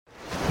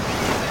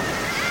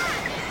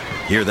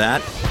Hear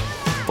that?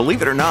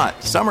 Believe it or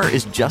not, summer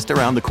is just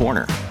around the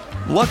corner.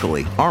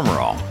 Luckily, Armor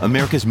All,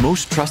 America's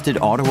most trusted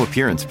auto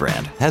appearance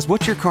brand, has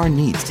what your car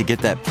needs to get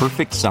that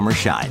perfect summer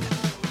shine.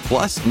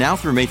 Plus, now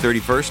through May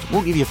 31st,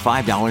 we'll give you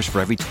 $5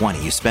 for every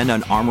 $20 you spend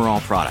on Armor All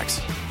products.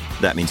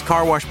 That means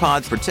car wash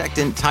pods,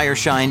 protectant, tire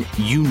shine,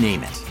 you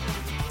name it.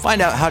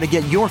 Find out how to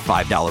get your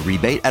 $5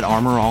 rebate at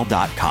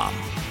armorall.com.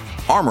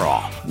 Armor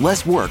All,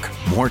 less work,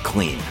 more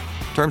clean.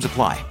 Terms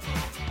apply.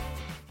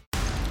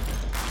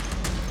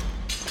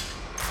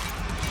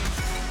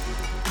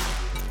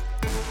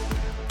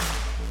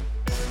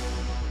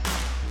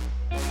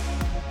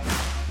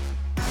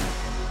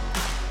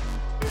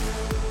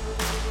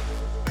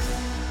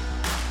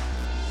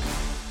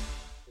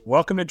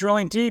 Welcome to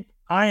Drilling Deep.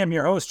 I am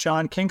your host,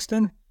 John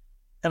Kingston,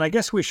 and I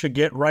guess we should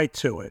get right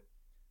to it.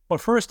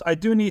 But first, I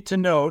do need to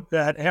note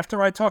that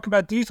after I talk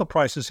about diesel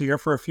prices here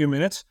for a few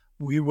minutes,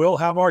 we will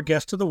have our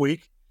guest of the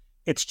week.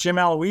 It's Jim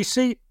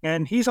Aloisi,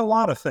 and he's a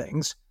lot of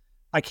things.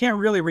 I can't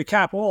really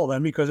recap all of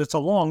them because it's a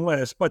long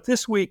list, but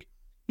this week,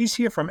 he's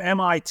here from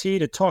MIT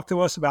to talk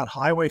to us about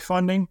highway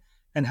funding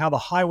and how the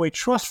Highway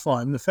Trust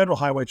Fund, the Federal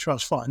Highway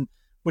Trust Fund,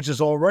 which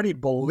is already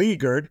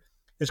beleaguered,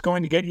 is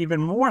going to get even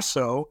more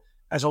so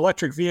as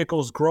electric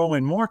vehicles grow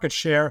in market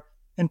share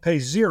and pay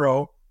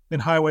zero in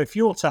highway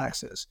fuel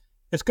taxes.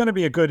 It's going to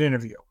be a good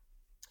interview.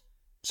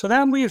 So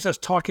that leaves us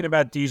talking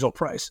about diesel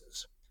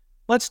prices.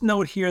 Let's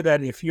note here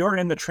that if you're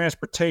in the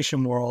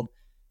transportation world,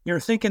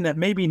 you're thinking that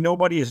maybe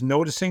nobody is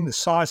noticing the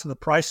size of the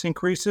price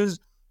increases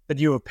that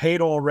you have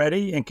paid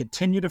already and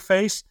continue to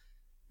face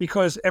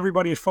because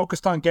everybody is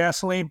focused on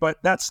gasoline,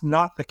 but that's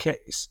not the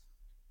case.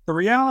 The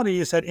reality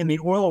is that in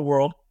the oil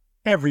world,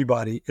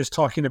 everybody is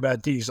talking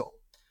about diesel.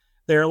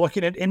 They're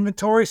looking at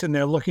inventories and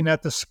they're looking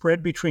at the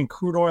spread between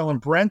crude oil and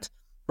Brent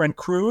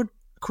crude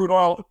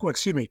oil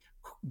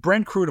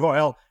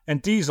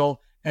and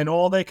diesel, and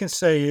all they can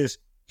say is,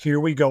 here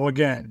we go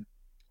again.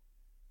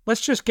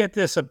 Let's just get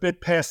this a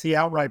bit past the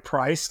outright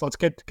price. Let's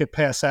get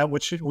past that,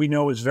 which we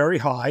know is very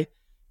high.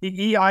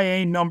 The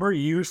EIA number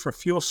used for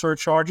fuel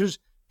surcharges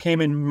came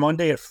in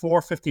Monday at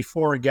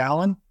 $4.54 a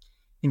gallon.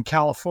 In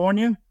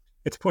California,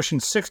 it's pushing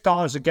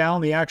 $6 a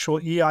gallon. The actual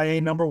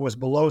EIA number was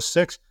below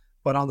 $6,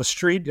 but on the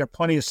street, there are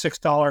plenty of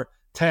 $6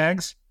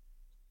 tags.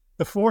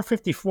 The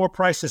 $4.54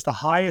 price is the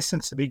highest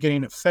since the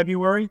beginning of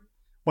February,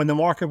 when the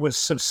market was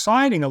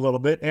subsiding a little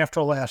bit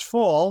after last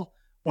fall,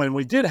 when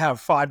we did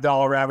have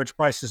 $5 average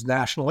prices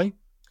nationally.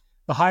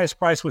 The highest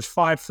price was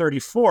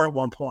 $5.34 at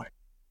one point.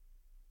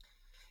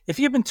 If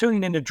you've been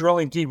tuning into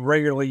Drilling Deep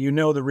regularly, you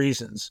know the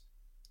reasons.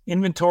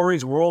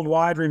 Inventories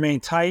worldwide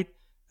remain tight,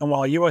 and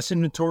while U.S.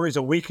 inventories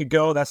a week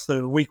ago, that's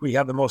the week we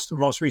have the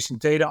most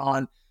recent data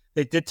on,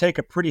 they did take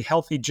a pretty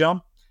healthy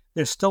jump.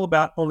 They're still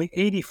about only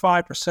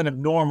 85% of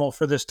normal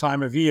for this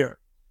time of year.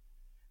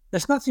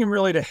 There's nothing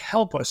really to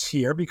help us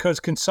here because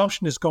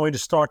consumption is going to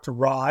start to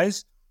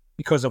rise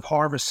because of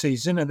harvest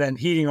season and then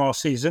heating oil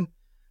season.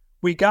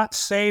 We got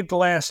saved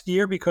last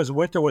year because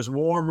winter was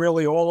warm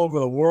really all over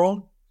the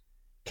world.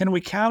 Can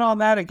we count on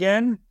that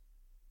again?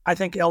 I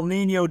think El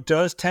Nino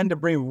does tend to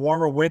bring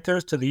warmer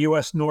winters to the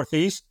U.S.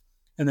 Northeast,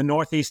 and the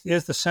Northeast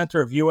is the center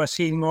of U.S.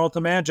 heating oil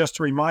demand. Just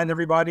to remind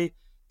everybody,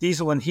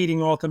 diesel and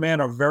heating oil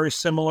demand are very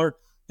similar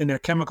in their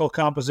chemical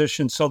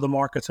composition, so the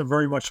markets are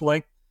very much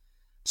linked.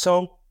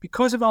 So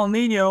because of El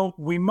Nino,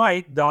 we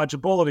might dodge a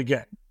bullet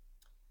again.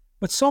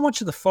 But so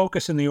much of the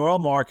focus in the oil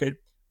market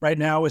right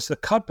now is the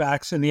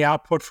cutbacks in the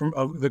output from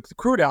the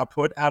crude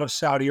output out of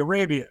Saudi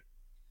Arabia.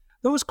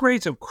 Those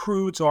grades of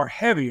crudes are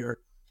heavier,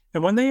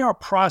 and when they are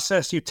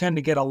processed, you tend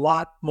to get a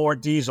lot more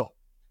diesel.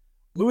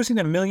 Losing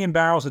 1 million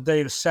barrels a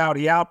day to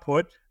Saudi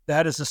output,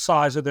 that is the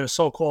size of their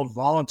so-called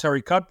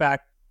voluntary cutback,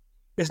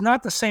 is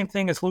not the same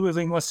thing as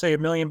losing, let's say,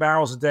 1 million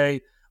barrels a day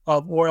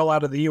of oil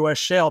out of the U.S.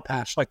 shale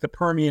patch, like the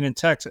Permian in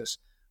Texas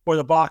or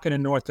the Bakken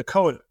in North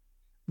Dakota.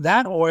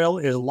 That oil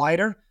is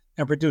lighter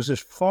and produces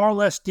far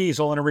less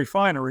diesel in a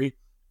refinery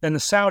than the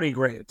Saudi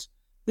grades.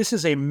 This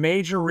is a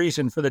major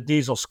reason for the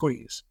diesel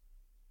squeeze.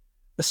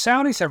 The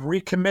Saudis have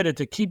recommitted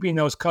to keeping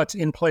those cuts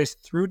in place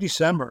through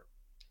December.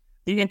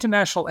 The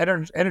International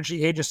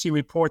Energy Agency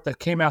report that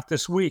came out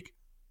this week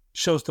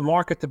shows the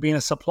market to be in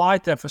a supply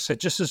deficit,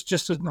 just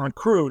as on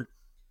crude,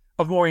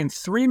 of more than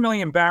 3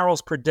 million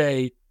barrels per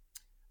day.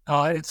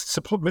 More than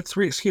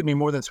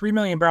 3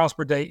 million barrels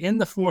per day in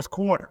the fourth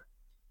quarter.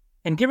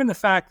 And given the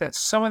fact that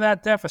some of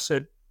that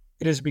deficit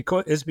is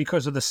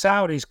because of the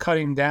Saudis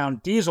cutting down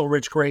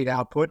diesel-rich grade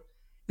output,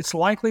 it's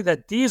likely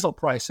that diesel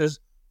prices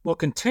will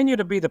continue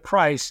to be the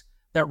price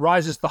that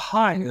rises the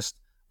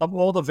highest of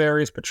all the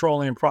various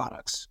petroleum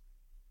products.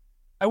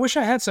 I wish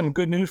I had some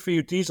good news for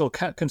you diesel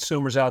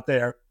consumers out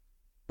there,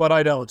 but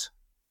I don't.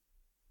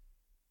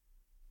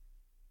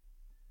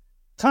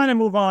 Time to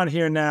move on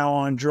here now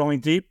on Drilling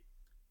Deep.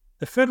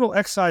 The federal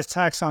excise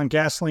tax on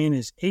gasoline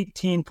is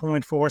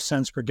 18.4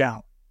 cents per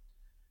gallon.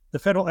 The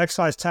federal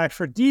excise tax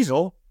for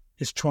diesel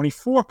is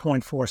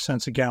 24.4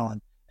 cents a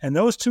gallon, and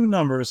those two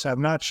numbers have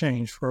not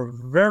changed for a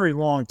very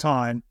long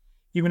time,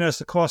 even as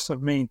the cost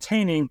of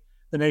maintaining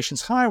the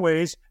nation's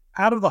highways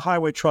out of the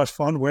Highway Trust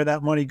Fund, where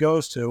that money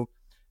goes to,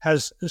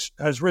 has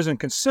risen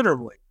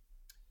considerably.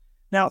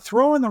 Now,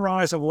 throw in the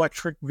rise of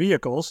electric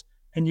vehicles,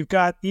 and you've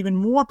got even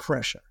more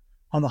pressure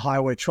on the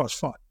Highway Trust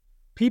Fund.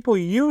 People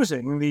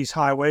using these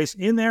highways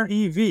in their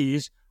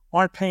EVs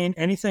aren't paying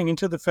anything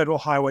into the Federal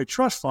Highway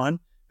Trust Fund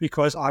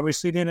because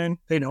obviously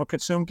they don't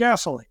consume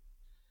gasoline.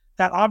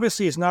 That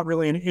obviously is not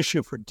really an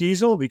issue for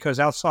diesel because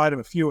outside of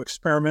a few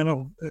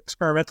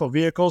experimental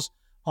vehicles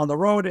on the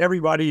road,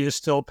 everybody is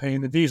still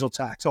paying the diesel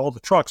tax. All the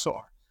trucks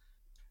are.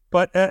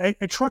 But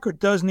a trucker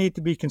does need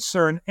to be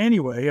concerned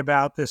anyway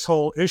about this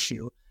whole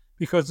issue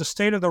because the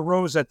state of the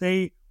roads that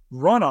they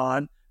run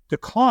on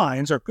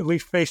declines, or at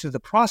least faces the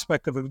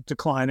prospect of it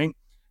declining,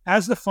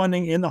 as the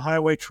funding in the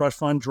Highway Trust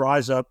Fund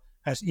dries up,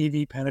 as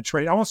EV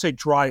penetration, I won't say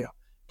dry up,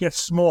 gets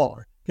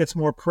smaller, gets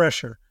more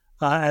pressure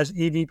as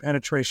EV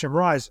penetration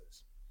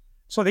rises.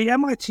 So the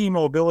MIT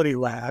Mobility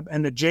Lab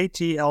and the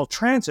JTL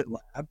Transit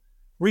Lab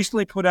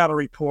recently put out a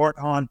report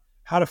on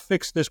how to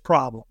fix this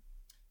problem.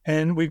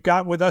 And we've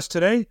got with us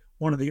today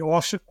one of the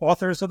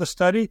authors of the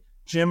study,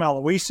 Jim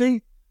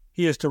Aloisi.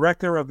 He is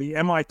director of the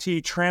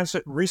MIT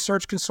Transit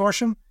Research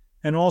Consortium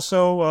and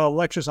also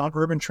lectures on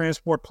urban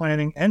transport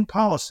planning and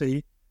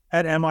policy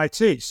at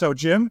MIT. So,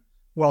 Jim,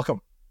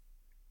 welcome.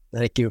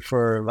 Thank you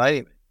for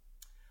inviting me.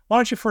 Why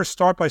don't you first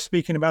start by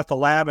speaking about the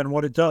lab and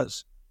what it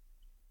does?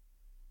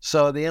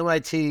 So the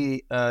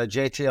MIT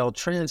JTL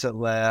Transit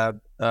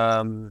Lab,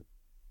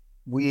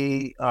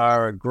 we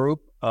are a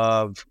group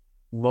of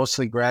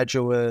mostly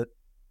graduate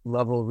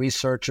level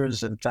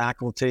researchers and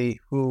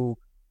faculty who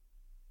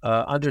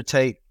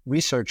undertake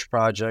research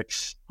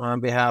projects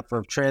on behalf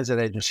of transit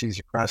agencies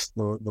across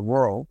the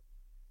world.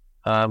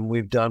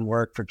 We've done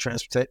work for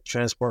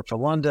Transport for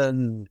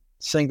London,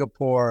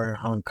 Singapore,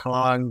 Hong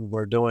Kong.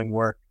 We're doing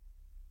work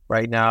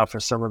right now for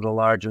some of the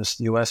largest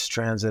U.S.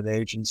 transit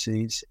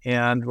agencies.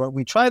 And what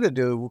we try to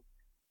do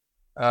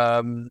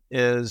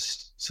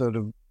is sort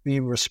of be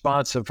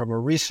responsive from a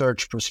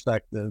research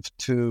perspective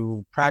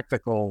to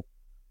practical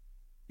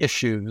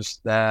issues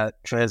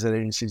that transit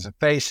agencies are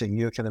facing.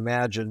 You can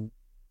imagine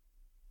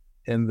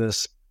in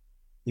this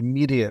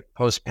immediate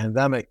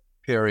post-pandemic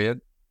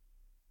period,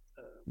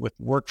 with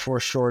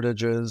workforce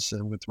shortages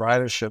and with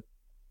ridership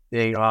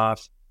being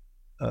off,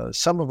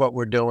 some of what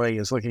we're doing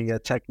is looking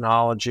at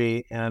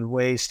technology and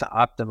ways to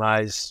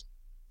optimize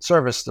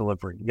service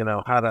delivery. You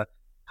know, how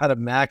to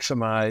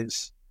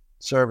maximize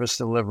service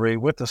delivery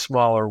with a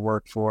smaller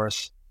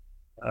workforce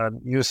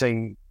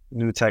using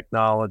new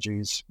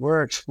technologies.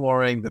 We're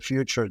exploring the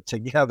future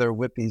together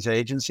with these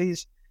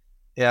agencies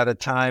at a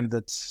time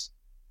that's,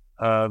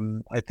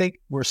 I think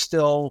we're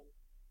still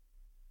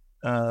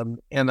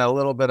in a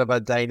little bit of a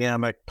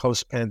dynamic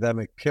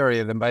post-pandemic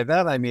period. And by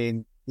that, I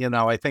mean, you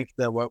know, I think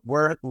that what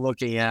we're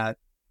looking at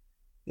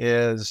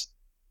is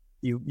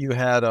you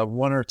had a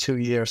 1 or 2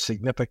 year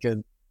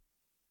significant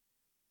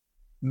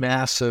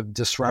massive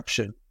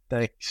disruption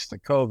thanks to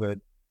COVID.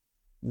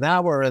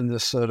 Now we're in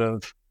this sort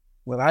of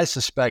what I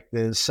suspect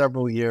is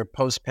several year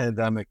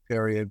post-pandemic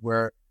period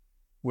where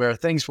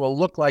things will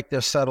look like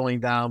they're settling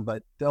down,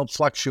 but they'll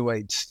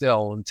fluctuate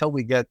still until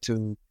we get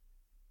to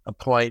a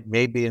point,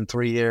 maybe in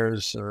 3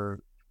 years or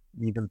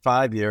even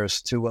 5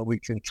 years, to what we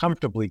can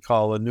comfortably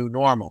call a new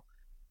normal.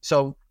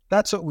 So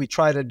that's what we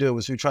try to do,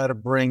 is we try to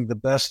bring the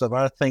best of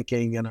our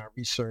thinking and our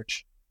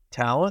research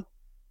talent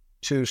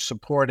to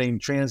supporting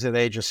transit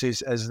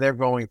agencies as they're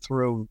going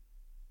through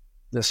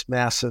this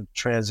massive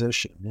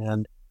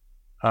transition.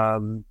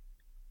 And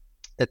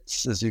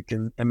it's, as you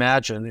can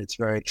imagine, it's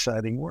very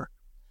exciting work.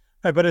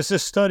 Right, but as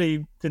this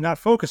study did not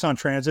focus on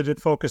transit, it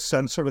focused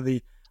on sort of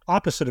the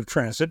opposite of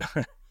transit,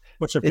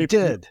 which are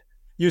people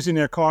using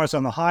their cars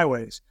on the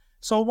highways.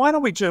 So why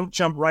don't we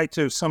jump right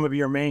to some of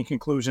your main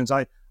conclusions?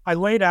 I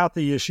laid out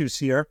the issues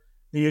here.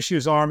 The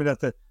issues are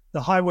that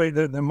the highway,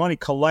 the money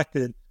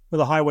collected with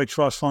the Highway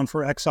Trust Fund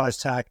for excise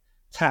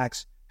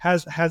tax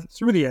has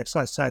through the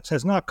excise tax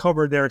has not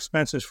covered their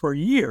expenses for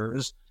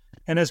years,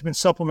 and has been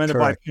supplemented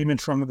by payment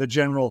from the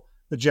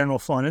general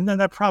fund. And then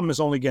that problem is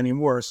only getting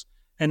worse.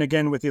 And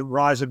again, with the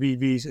rise of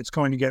EVs, it's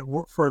going to get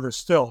further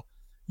still.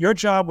 Your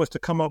job was to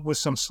come up with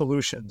some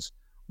solutions.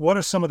 What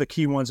are some of the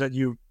key ones that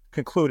you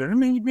concluded? I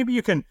mean, maybe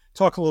you can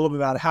talk a little bit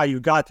about how you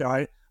got there.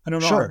 I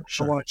don't know. Sure.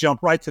 I want to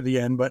jump right to the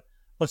end, but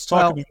let's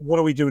talk about what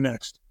do we do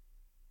next.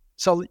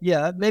 So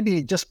yeah,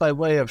 maybe just by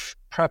way of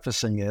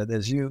prefacing it,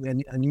 as you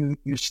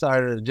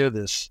started to do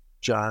this,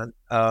 John,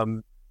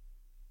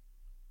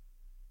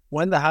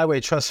 when the Highway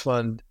Trust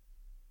Fund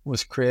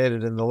was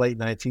created in the late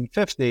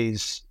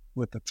 1950s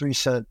with the 3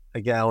 cent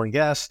a gallon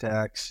gas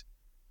tax,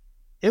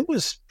 it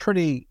was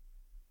pretty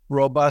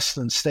robust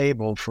and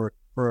stable for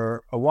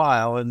a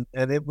while, and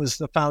it was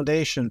the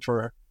foundation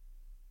for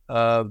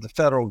the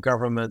federal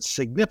government's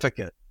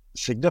significant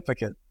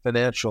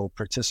financial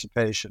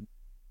participation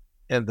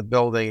in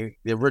the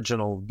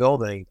original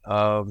building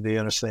of the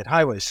interstate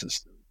highway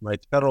system.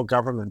 Right, the federal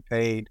government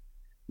paid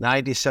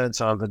 90 cents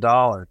on the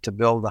dollar to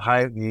build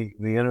the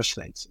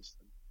interstate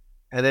system,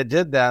 and it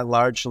did that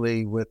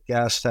largely with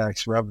federal gas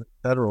tax revenues.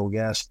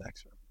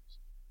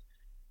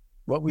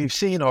 what we've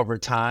seen over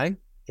time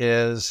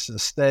is a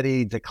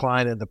steady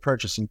decline in the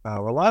purchasing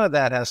power. A lot of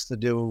that has to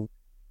do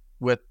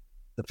with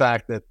the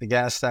fact that the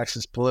gas tax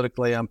is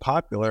politically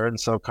unpopular, and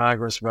so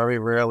Congress very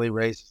rarely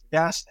raises the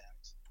gas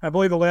tax. I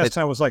believe the last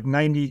time was like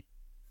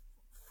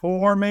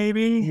 94,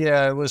 maybe?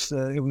 Yeah, it was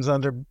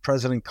under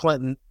President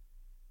Clinton,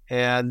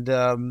 and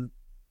it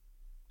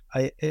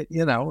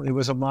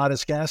was a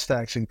modest gas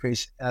tax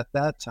increase at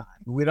that time.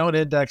 We don't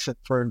index it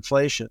for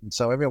inflation,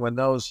 so everyone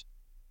knows,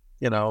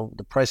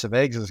 the price of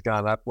eggs has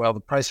gone up. Well, the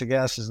price of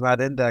gas is not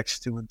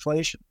indexed to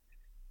inflation.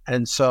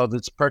 And so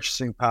its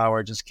purchasing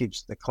power just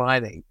keeps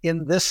declining.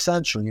 In this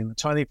century, in the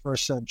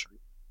 21st century,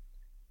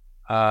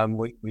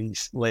 we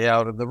lay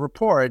out in the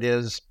report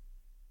is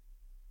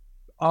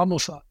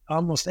almost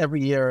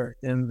every year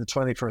in the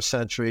 21st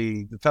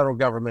century, the federal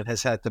government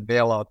has had to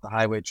bail out the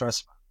Highway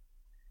Trust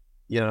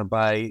Fund,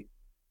 by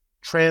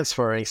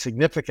transferring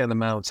significant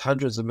amounts,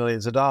 hundreds of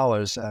millions of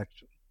dollars,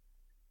 actually,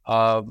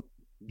 of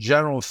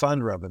general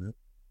fund revenue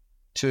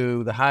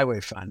to the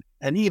highway fund.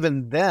 And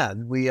even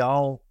then, we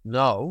all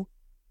know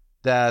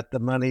that the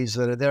monies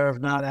that are there are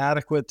not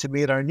adequate to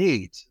meet our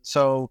needs.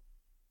 So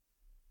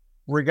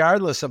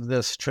regardless of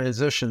this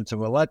transition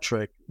to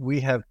electric,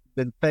 we have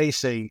been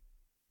facing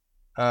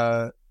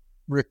a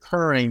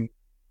recurring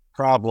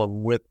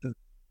problem with the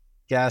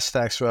gas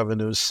tax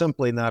revenues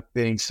simply not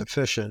being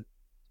sufficient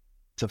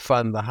to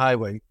fund the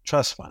highway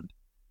trust fund.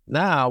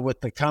 Now,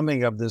 with the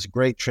coming of this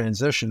great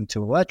transition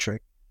to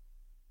electric,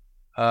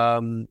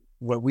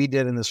 what we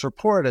did in this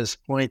report is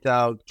point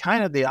out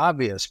kind of the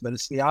obvious, but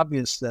it's the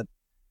obvious that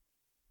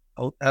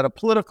at a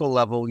political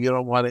level, you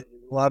don't want it.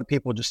 A lot of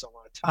people just don't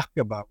want to talk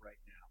about right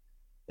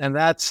now. And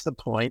that's the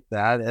point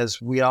that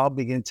as we all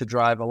begin to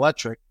drive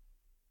electric,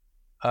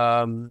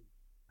 the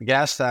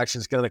gas tax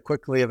is going to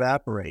quickly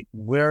evaporate.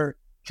 We're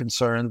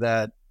concerned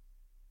that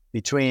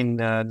between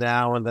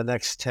now and the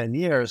next 10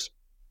 years,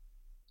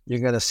 you're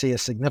going to see a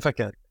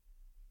significant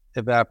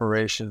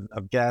evaporation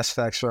of gas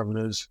tax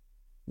revenues,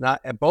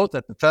 both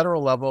at the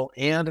federal level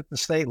and at the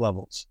state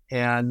levels.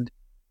 And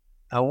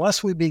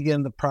unless we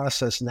begin the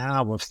process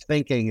now of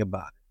thinking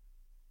about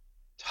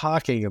it,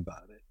 talking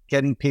about it,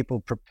 getting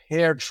people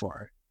prepared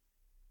for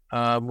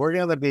it, we're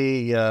going to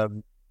be,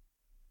 the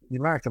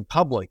American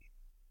public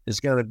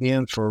is going to be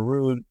in for a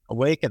rude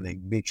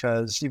awakening,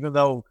 because even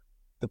though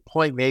the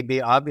point may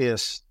be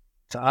obvious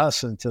to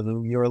us and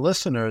to your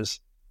listeners,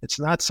 it's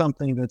not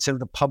something that's in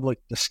the public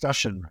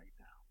discussion right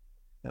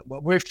now. And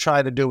what we've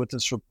tried to do with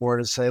this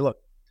report is say, look,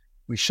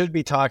 we should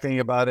be talking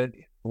about it,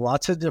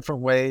 lots of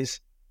different ways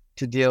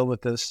to deal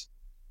with this.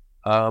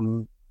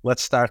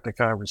 Let's start the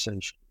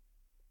conversation.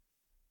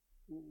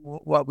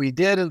 What we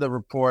did in the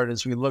report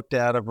is we looked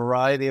at a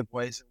variety of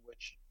ways in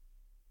which,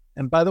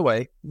 and by the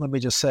way, let me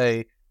just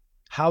say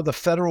how the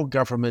federal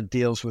government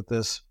deals with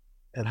this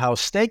and how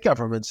state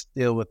governments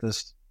deal with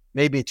this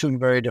may be two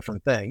very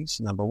different things,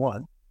 number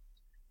one,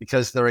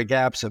 because there are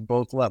gaps at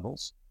both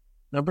levels.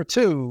 Number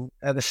two,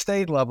 at a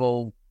state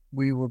level,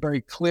 we were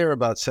very clear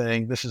about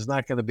saying this is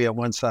not going to be a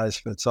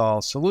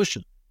one-size-fits-all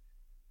solution.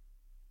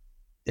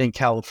 In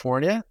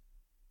California,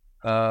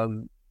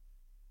 the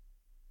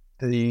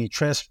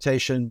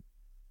transportation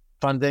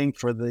funding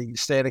for the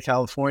state of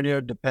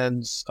California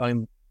depends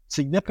on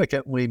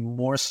significantly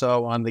more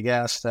so on the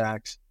gas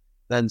tax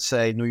than,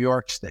 say, New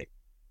York State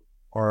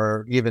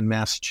or even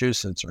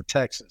Massachusetts or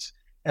Texas.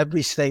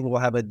 Every state will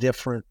have a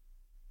different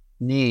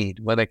need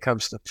when it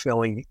comes to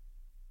filling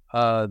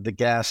the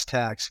gas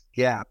tax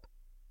gap.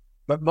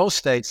 But most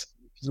states,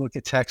 if you look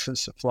at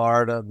Texas,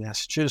 Florida,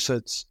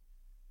 Massachusetts,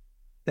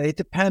 they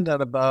depend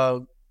on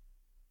about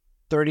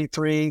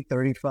 33,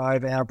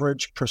 35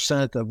 average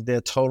 % of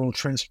their total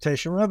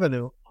transportation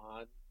revenue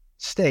on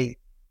state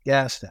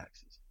gas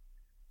taxes.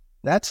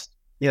 That's,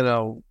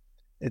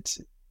 it's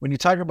when you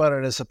talk about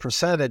it as a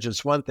percentage,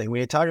 it's one thing.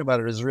 When you talk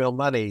about it as real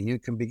money, you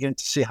can begin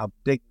to see how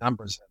big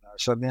numbers that are.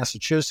 So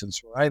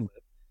Massachusetts, where I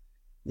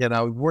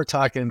live, we're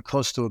talking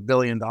close to $1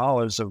 billion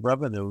of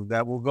revenue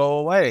that will go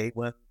away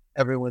when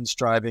everyone's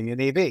driving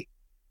an EV.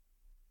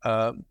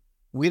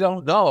 We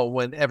don't know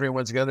when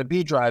everyone's going to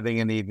be driving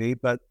an EV,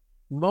 but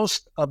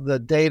most of the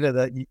data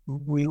that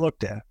we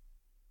looked at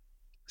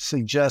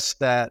suggests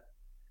that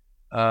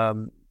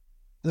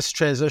this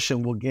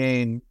transition will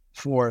gain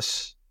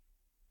force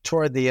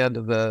toward the end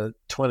of the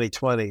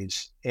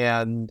 2020s.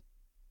 And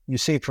you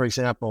see, for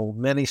example,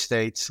 many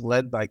states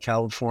led by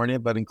California,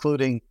 but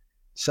including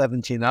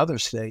 17 other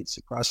states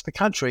across the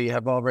country,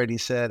 have already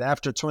said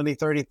after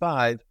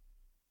 2035,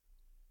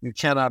 you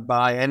cannot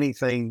buy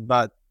anything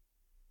but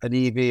an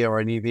EV or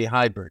an EV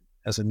hybrid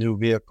as a new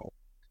vehicle.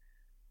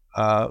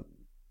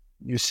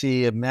 You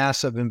see a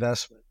massive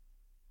investment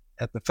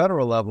at the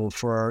federal level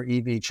for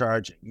EV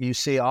charging. You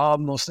see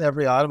almost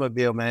every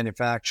automobile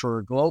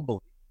manufacturer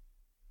globally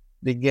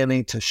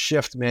beginning to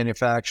shift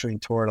manufacturing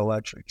toward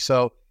electric.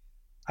 So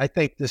I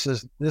think this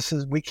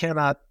is we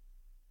cannot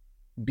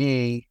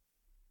be,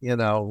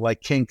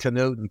 like King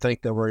Canute and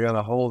think that we're going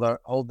to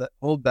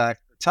hold back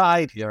the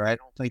tide here. I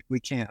don't think we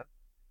can.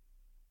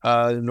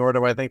 Nor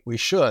do I think we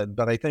should,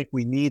 but I think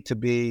we need to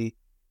be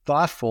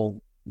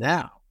thoughtful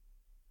now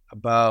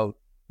about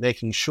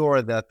making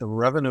sure that the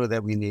revenue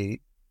that we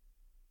need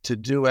to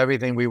do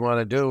everything we want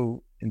to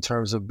do in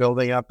terms of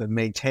building up and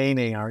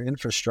maintaining our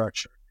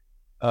infrastructure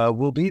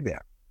will be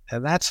there.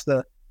 And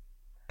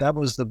that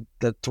was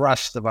the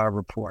thrust of our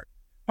report.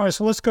 All right,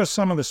 so let's go to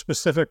some of the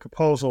specific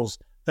proposals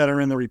that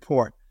are in the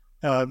report.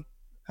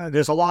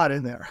 There's a lot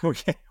in there. We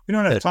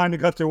don't have time to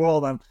go through all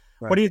of them.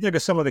 Right. What do you think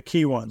of some of the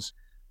key ones?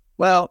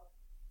 Well,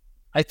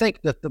 I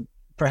think that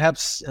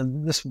perhaps,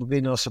 and this will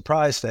be no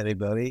surprise to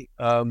anybody,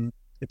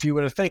 if you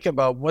were to think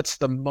about what's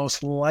the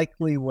most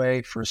likely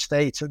way for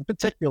states, in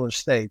particular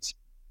states,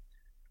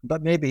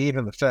 but maybe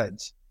even the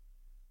feds,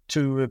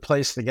 to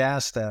replace the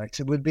gas tax,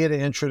 it would be to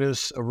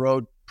introduce a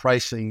road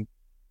pricing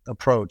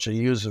approach, a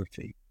user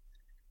fee.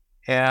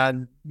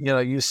 And,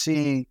 you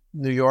see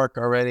New York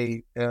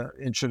already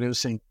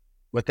introducing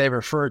what they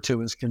refer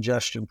to as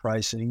congestion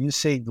pricing. You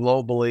see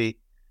globally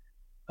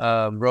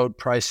road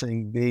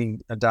pricing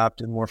being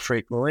adopted more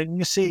frequently. And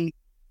you see,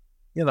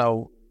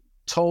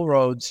 toll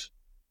roads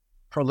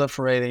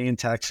proliferating in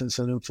Texas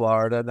and in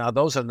Florida. Now,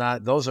 those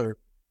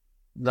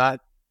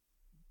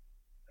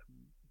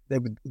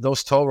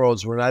toll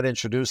roads were not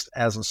introduced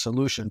as a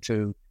solution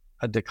to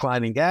a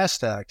declining gas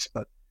tax,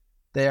 but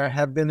they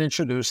have been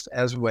introduced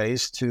as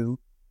ways to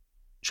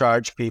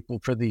charge people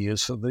for the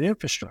use of the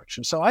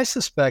infrastructure. So I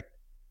suspect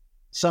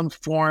some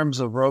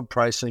forms of road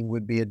pricing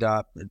would be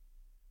adopted.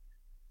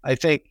 I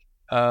think,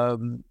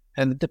 and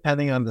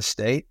depending on the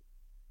state,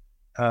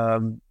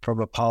 from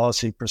a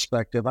policy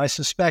perspective, I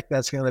suspect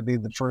that's going to be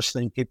the first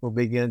thing people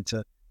begin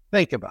to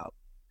think about.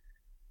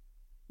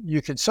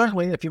 You can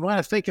certainly, if you want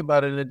to think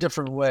about it in a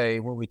different way,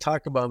 when we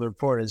talk about the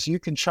report, is you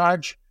can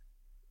charge,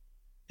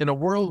 in a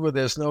world where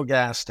there's no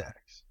gas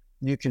tax,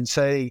 you can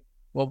say,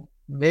 well,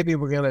 maybe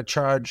we're going to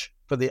charge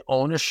for the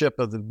ownership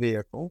of the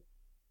vehicle,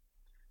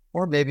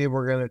 or maybe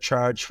we're going to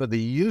charge for the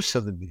use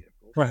of the vehicle.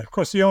 Right. Of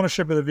course, the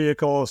ownership of the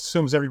vehicle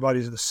assumes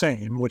everybody's the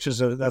same, which is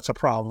that's a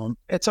problem.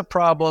 It's a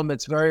problem.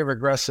 It's very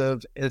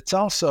regressive. It's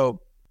also,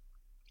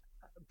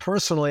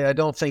 personally, I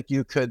don't think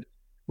you could,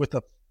 with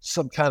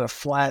some kind of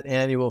flat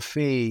annual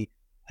fee,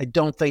 I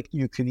don't think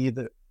you could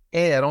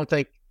I don't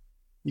think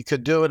you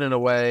could do it in a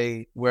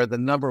way where the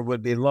number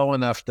would be low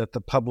enough that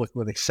the public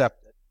would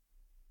accept it.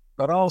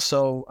 But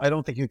also, I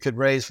don't think you could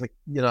raise if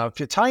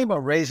you're talking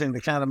about raising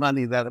the kind of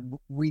money that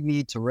we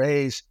need to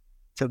raise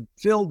to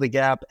fill the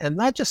gap, and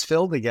not just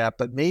fill the gap,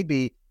 but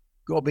maybe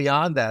go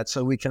beyond that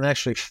so we can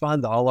actually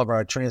fund all of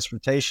our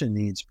transportation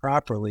needs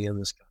properly in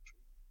this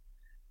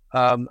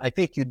country. I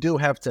think you do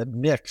have to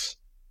mix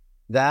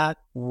that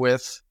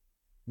with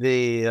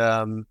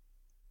the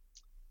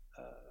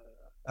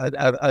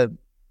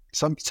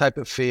some type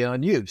of fee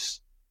on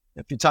use.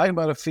 If you're talking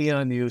about a fee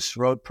on use,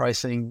 road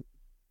pricing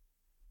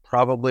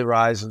probably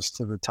rises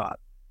to the top.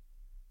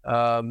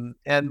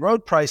 And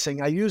road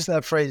pricing, I use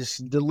that phrase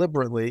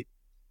deliberately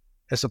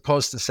as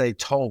opposed to say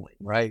tolling,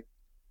 right?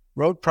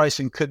 Road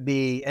pricing could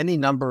be any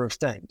number of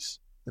things,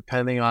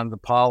 depending on the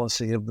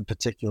policy of the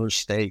particular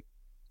state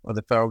or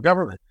the federal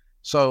government.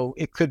 So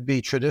it could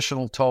be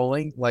traditional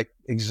tolling, like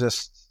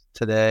exists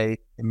today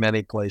in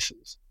many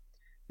places.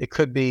 It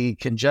could be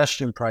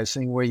congestion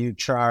pricing, where you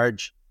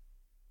charge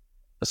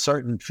a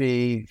certain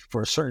fee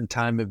for a certain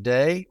time of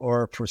day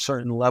or for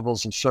certain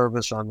levels of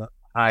service on the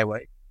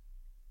highway.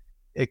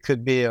 It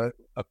could be a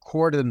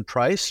cordon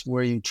price,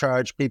 where you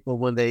charge people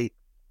when they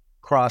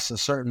cross a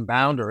certain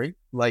boundary,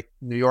 like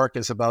New York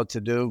is about to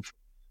do,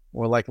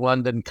 or like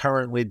London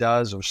currently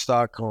does, or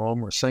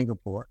Stockholm or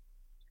Singapore.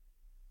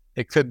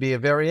 It could be a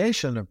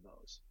variation of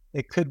those.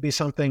 It could be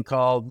something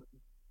called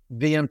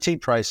VMT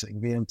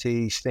pricing.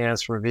 VMT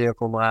stands for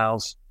vehicle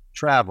miles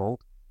traveled.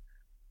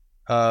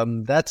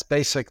 That's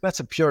basic.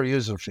 That's a pure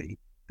user fee.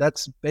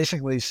 That's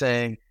basically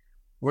saying,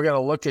 we're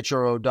going to look at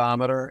your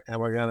odometer and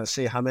we're going to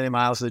see how many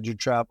miles did you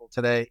travel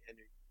today, and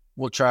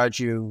we'll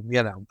charge you,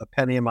 a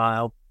penny a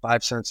mile,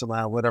 5 cents a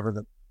mile, whatever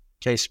the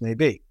case may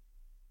be.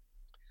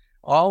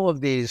 All of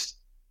these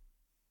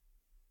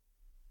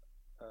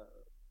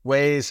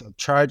ways of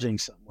charging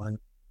someone,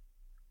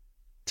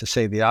 to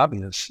say the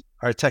obvious,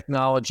 are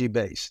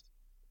technology-based.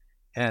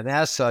 And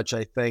as such,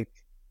 I think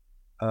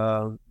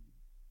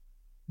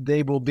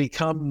they will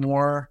become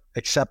more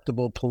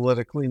acceptable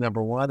politically,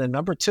 number one. And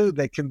number two,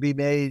 they can be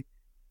made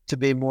to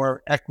be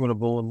more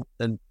equitable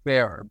and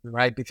fair,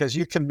 right? Because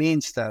you can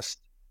means test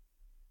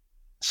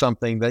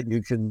something that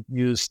you can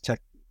use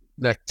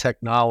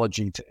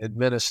technology to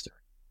administer.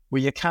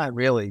 Well, you can't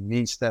really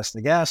means test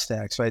the gas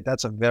tax, right?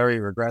 That's a very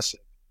regressive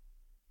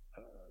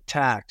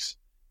tax.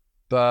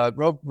 But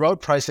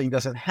road pricing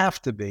doesn't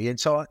have to be. And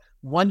so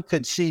one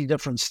could see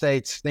different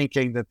states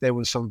thinking that there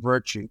was some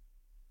virtue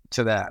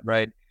to that,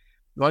 right?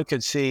 One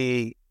could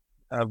see,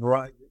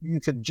 you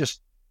could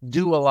just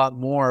do a lot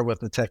more with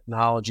the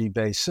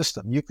technology-based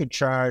system. You could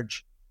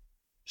charge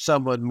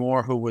someone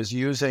more who was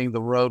using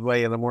the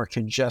roadway in a more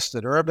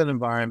congested urban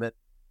environment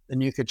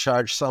than you could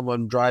charge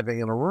someone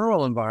driving in a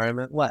rural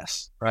environment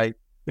less, right?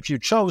 If you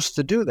chose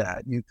to do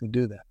that, you could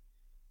do that.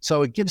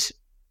 So it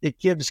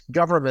gives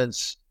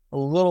governments a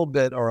little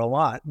bit or a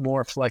lot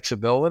more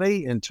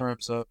flexibility in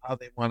terms of how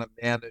they want to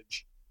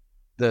manage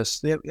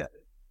this.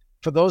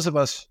 For those of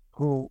us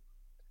who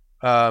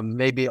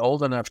may be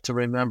old enough to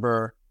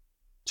remember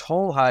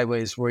toll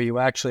highways where you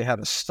actually had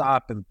to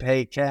stop and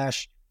pay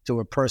cash to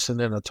a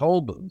person in a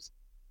toll booth,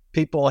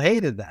 people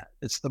hated that.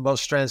 It's the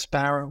most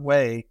transparent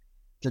way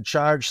to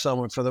charge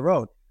someone for the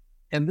road.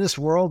 In this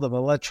world of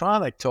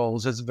electronic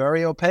tolls, it's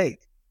very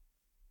opaque.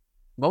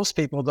 Most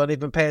people don't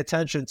even pay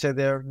attention to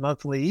their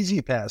monthly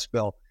Easy Pass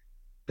bill.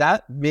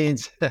 That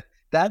means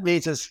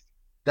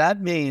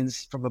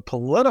from a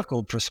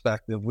political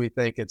perspective, we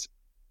think it's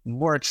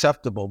more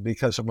acceptable,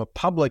 because from a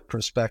public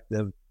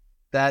perspective,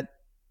 that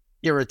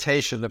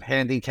irritation of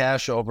handing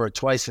cash over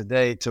twice a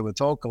day to a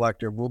toll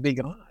collector will be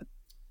gone.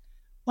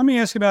 Let me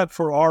ask you about,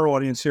 for our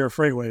audience here at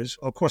Freightways.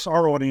 Of course,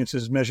 our audience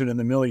is measured in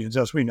the millions,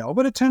 as we know,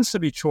 but it tends to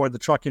be toward the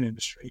trucking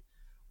industry.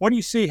 What do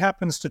you see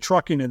happens to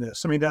trucking in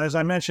this? I mean, as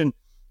I mentioned,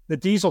 the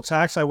diesel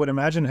tax, I would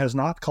imagine, has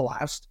not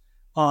collapsed.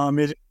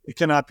 It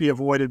cannot be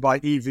avoided by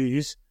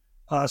EVs.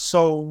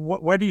 So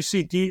where do you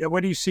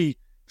see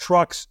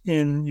trucks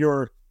in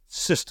your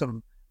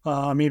system?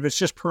 I mean, if it's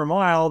just per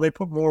mile, they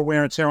put more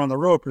wear and tear on the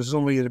road,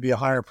 presumably it'd be a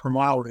higher per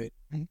mile rate.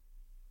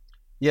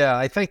 Yeah,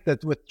 I think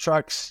that with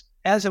trucks,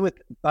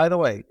 by the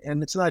way,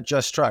 and it's not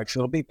just trucks,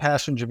 it'll be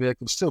passenger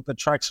vehicles too, but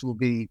trucks will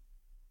be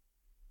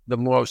the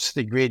most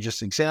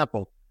egregious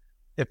example.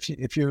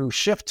 If you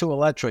shift to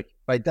electric,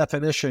 by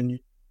definition,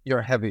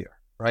 you're heavier,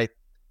 right?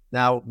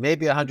 Now,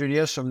 maybe 100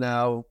 years from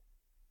now,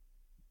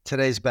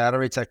 today's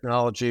battery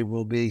technology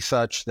will be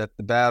such that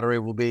the battery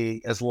will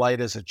be as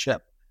light as a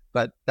chip,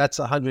 but that's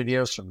 100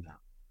 years from now.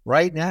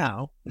 Right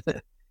now,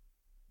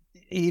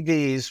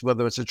 EVs,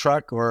 whether it's a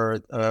truck or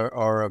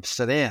a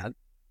sedan,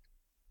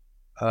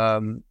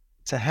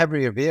 it's a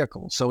heavier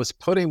vehicle. So it's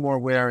putting more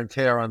wear and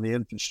tear on the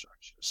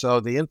infrastructure. So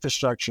the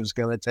infrastructure is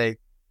going to take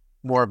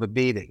more of a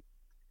beating.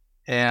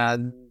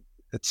 And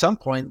at some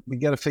point, we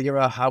got to figure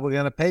out how we're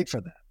going to pay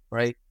for that,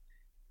 right?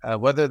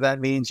 Whether that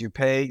means you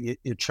pay,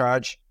 you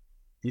charge,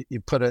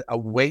 you put a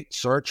weight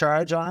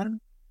surcharge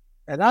on.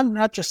 And I'm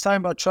not just talking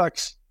about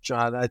trucks,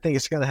 John. I think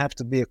it's going to have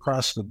to be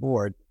across the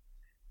board.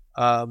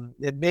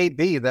 It may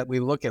be that we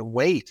look at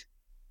weight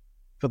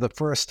for the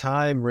first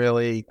time,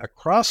 really,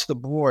 across the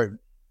board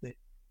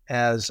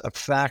as a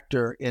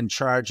factor in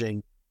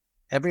charging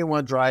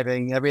everyone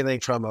driving everything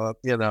from a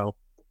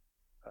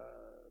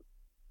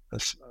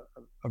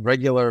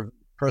regular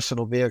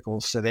personal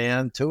vehicle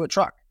sedan to a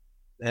truck.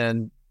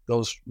 And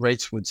those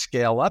rates would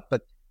scale up,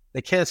 but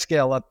they can't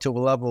scale up to a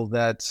level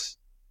that's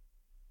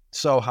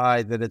so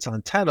high that it's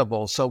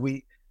untenable. So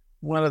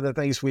one of the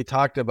things we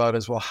talked about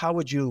is,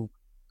 well,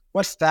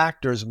 what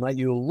factors might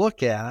you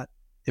look at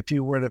if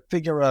you were to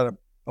figure out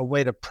a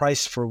way to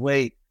price for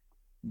weight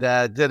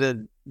that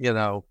didn't,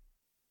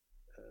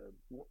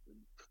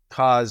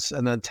 cause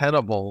an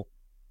untenable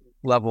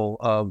level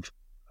of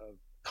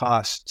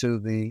cost to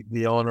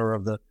the owner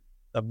of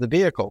the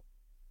vehicle.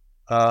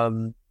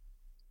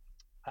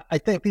 I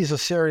think these are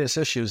serious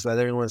issues that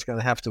everyone's going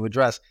to have to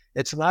address.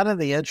 It's not in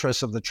the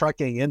interest of the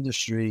trucking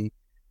industry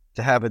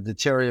to have a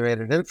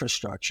deteriorated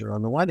infrastructure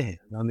on the one hand.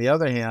 On the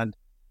other hand,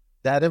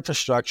 that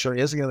infrastructure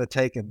is going to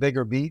take a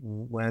bigger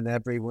beating when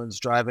everyone's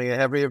driving a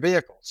heavier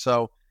vehicle.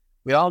 So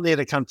we all need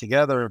to come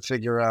together and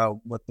figure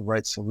out what the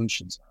right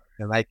solutions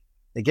are. And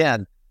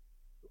again,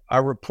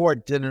 our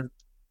report didn't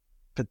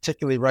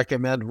particularly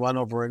recommend one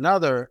over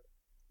another.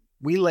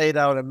 We laid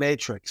out a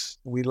matrix.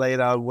 We laid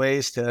out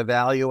ways to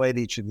evaluate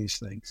each of these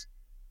things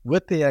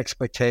with the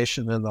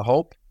expectation and the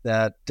hope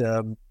that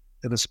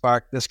it'll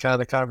spark this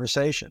kind of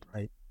conversation,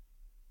 right?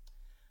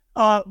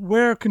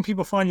 Where can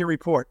people find your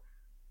report?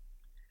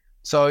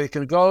 So you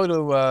can go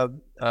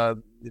to,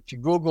 if you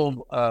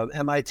Google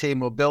MIT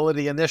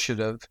Mobility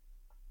Initiative,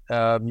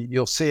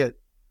 you'll see it,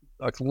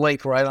 a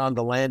link right on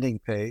the landing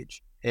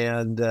page.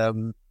 And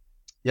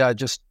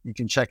you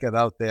can check it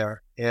out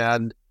there.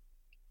 And,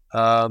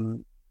 I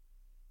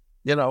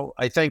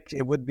think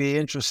it would be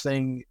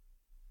interesting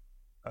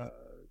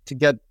to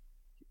get,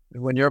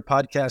 when your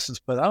podcast is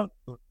put out,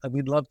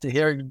 we'd love to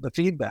hear the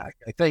feedback.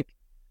 I think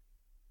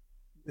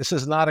this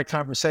is not a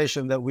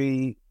conversation that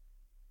we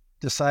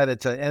decided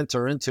to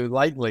enter into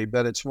lightly,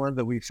 but it's one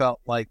that we felt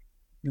like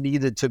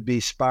needed to be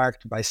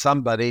sparked by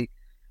somebody.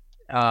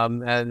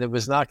 And it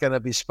was not going to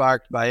be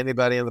sparked by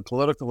anybody in the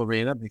political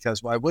arena,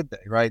 because why would they,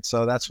 right?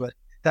 So that's what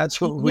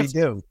we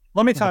do.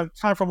 Let me time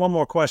for one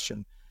more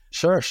question.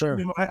 Sure.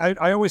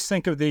 I always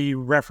think of the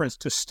reference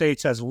to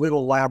states as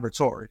little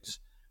laboratories.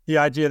 The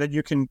idea that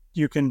you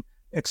can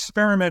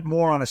experiment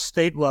more on a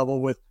state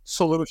level with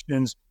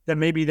solutions that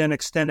maybe then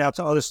extend out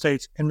to other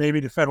states and maybe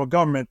the federal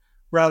government,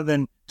 rather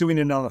than doing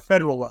it on a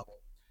federal level.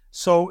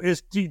 So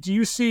do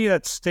you see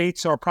that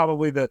states are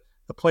probably the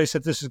place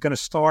that this is going to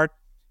start?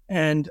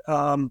 And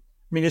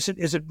is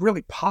it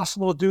really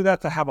possible to do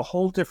that, to have a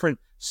whole different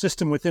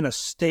system within a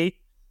state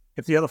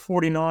if the other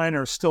 49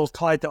 are still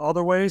tied to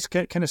other ways?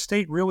 Can a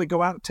state really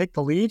go out and take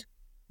the lead?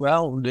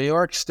 Well, New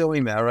York's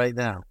doing that right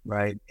now,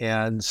 right?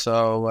 And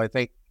so I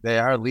think they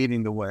are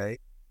leading the way.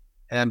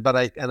 But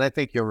I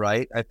think you're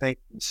right. I think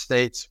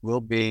states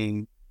will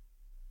be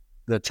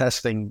the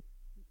testing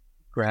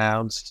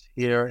grounds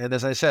here. And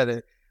as I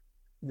said,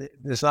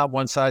 there's not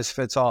one size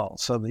fits all.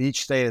 So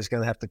each state is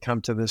going to have to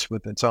come to this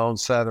with its own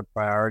set of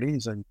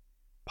priorities and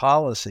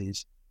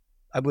policies.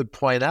 I would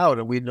point out,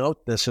 and we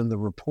note this in the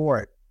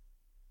report,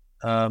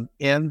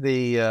 in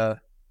the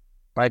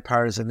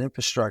bipartisan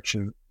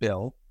infrastructure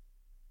bill,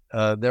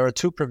 there are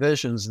two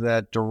provisions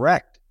that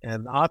direct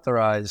and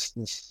authorize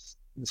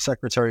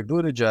Secretary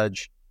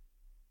Buttigieg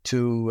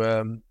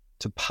to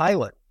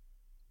pilot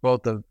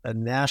both a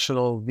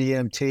national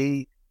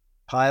VMT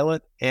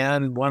pilot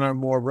and one or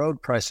more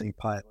road pricing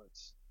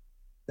pilots.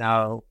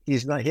 Now, he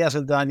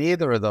hasn't done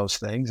either of those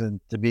things,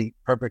 and to be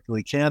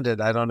perfectly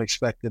candid, I don't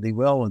expect that he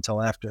will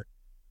until after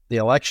the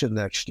election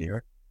next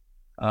year.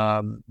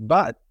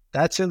 But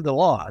that's in the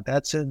law.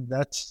 That's in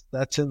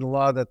the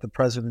law that the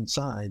president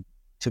signed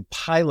to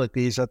pilot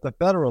these at the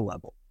federal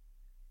level.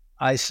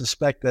 I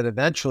suspect that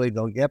eventually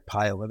they'll get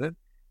piloted,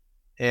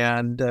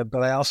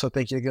 but I also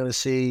think you're going to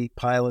see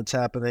pilots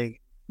happening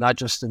not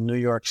just in New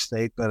York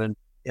State, but in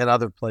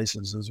other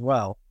places as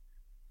well.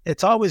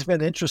 It's always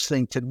been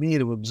interesting to me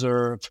to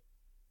observe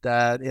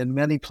that in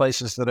many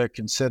places that are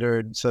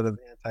considered sort of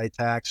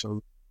anti-tax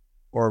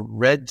or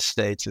red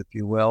states, if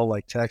you will,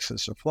 like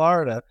Texas or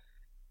Florida,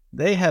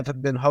 they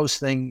have been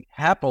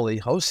happily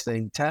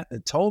hosting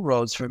toll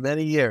roads for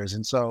many years.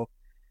 And so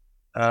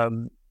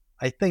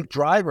I think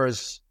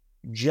drivers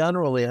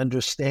generally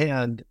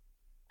understand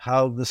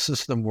how the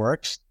system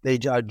works. They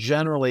are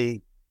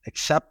generally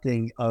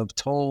accepting of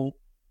toll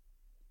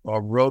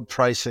or road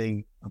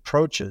pricing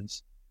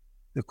approaches.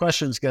 The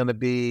question is going to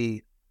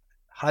be,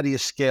 how do you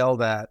scale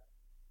that?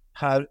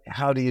 How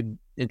do you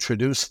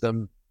introduce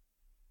them?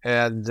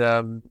 And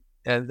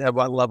at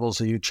what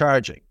levels are you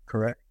charging,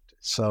 correct?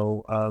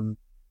 So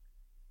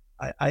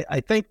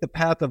I think the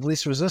path of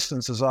least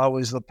resistance is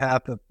always the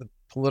path that the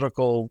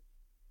political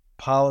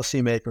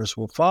policymakers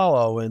will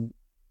follow. And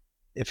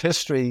if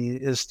history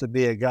is to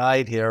be a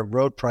guide here,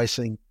 road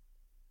pricing,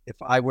 if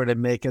I were to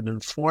make an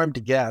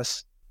informed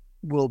guess,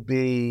 will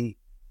be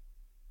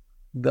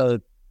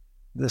the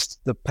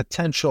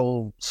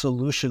potential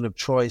solution of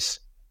choice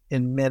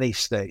in many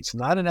states,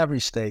 not in every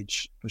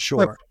state for sure.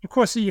 Well, of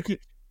course, you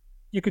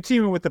could see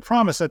with the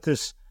promise that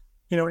this,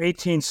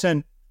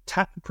 18-cent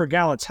per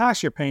gallon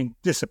tax you're paying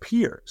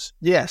disappears.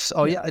 Yes.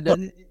 Oh, yeah.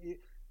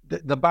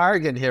 The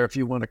bargain here, if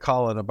you want to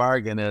call it a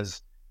bargain,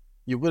 is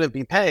you wouldn't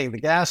be paying the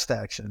gas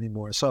tax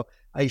anymore. So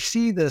I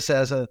see this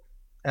as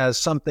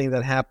something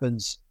that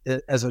happens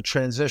as a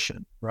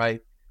transition, right?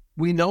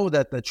 We know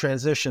that the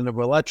transition of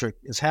electric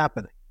is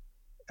happening.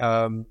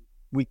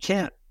 We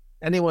can't.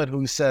 Anyone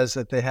who says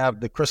that they have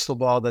the crystal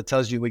ball that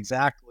tells you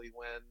exactly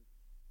when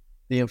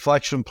the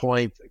inflection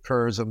point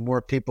occurs and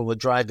more people are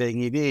driving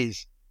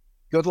EVs,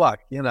 good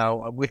luck. There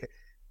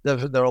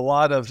are a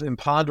lot of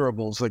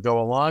imponderables that go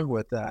along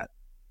with that,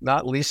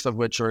 not least of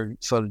which are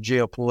sort of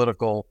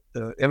geopolitical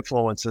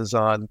influences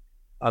on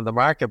the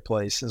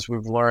marketplace, as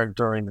we've learned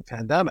during the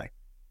pandemic.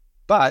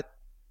 But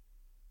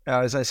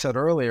as I said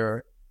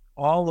earlier,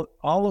 all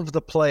of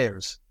the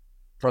players,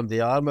 from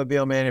the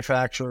automobile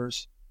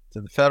manufacturers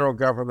to the federal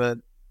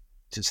government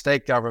to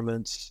state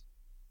governments,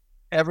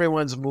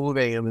 everyone's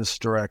moving in this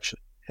direction.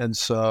 And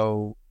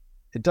so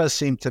it does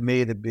seem to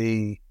me to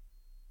be,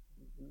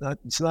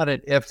 it's not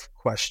an if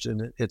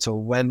question, it's a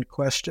when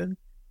question.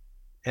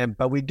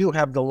 But we do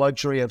have the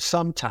luxury of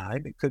some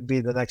time. It could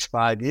be the next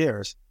 5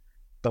 years,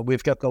 but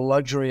we've got the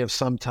luxury of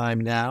some time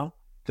now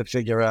to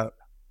figure out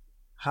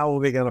how are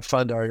we going to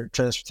fund our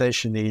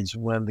transportation needs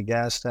when the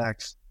gas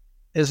tax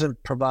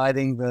isn't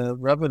providing the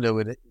revenue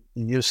it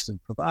used to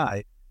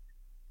provide.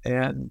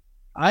 And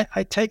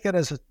I take it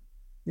as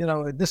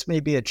this may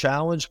be a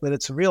challenge, but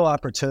it's a real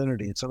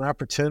opportunity. It's an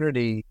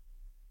opportunity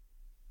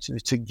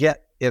to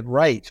get it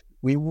right.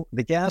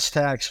 The gas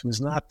tax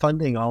was not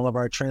funding all of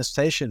our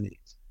transportation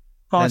needs.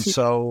 And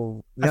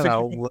so,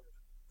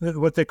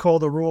 what they call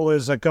the rule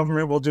is that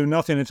government will do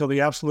nothing until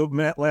the absolute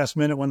last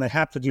minute when they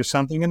have to do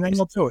something, and then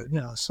they'll do it.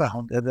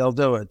 So they'll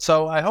do it.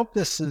 So I hope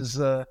this is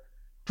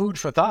food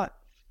for thought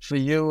for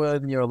you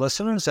and your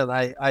listeners. And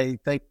I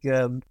think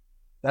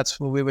that's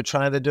what we were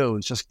trying to do,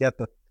 is just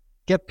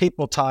get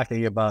people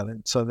talking about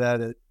it, so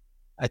that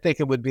I think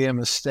it would be a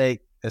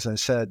mistake, as I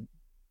said,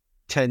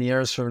 10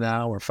 years from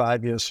now or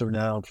 5 years from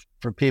now,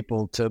 for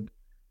people to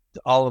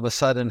all of a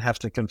sudden have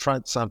to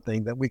confront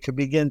something that we could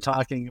begin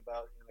talking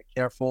about in a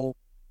careful,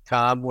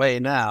 calm way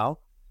now,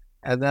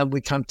 and then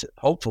we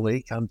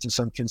hopefully come to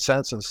some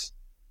consensus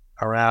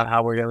around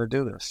how we're going to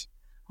do this.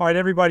 All right,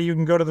 everybody, you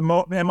can go to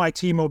the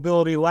MIT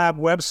Mobility Lab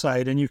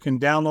website and you can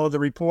download the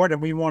report.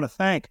 And we want to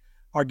thank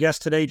our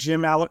guest today,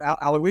 Jim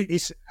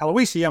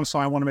Aloisi. I'm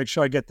sorry, I want to make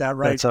sure I get that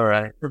right. That's all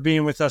right. For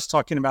being with us,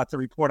 talking about the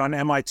report on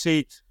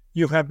MIT.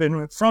 You have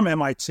been from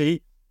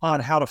MIT on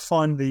how to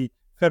fund the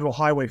Federal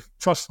Highway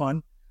Trust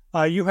Fund.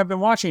 You have been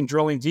watching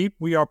Drilling Deep.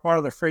 We are part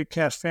of the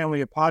FreightCast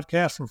family of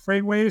podcasts from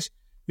FreightWaves.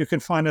 You can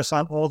find us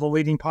on all the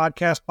leading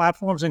podcast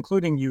platforms,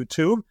 including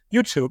YouTube.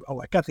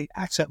 Oh, I got the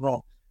accent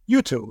wrong.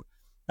 YouTube.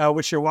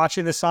 which you're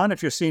watching this on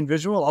if you're seeing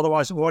visual.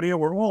 Otherwise, audio,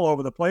 we're all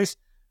over the place.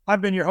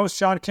 I've been your host,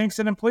 John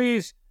Kingston, and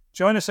please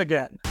join us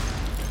again.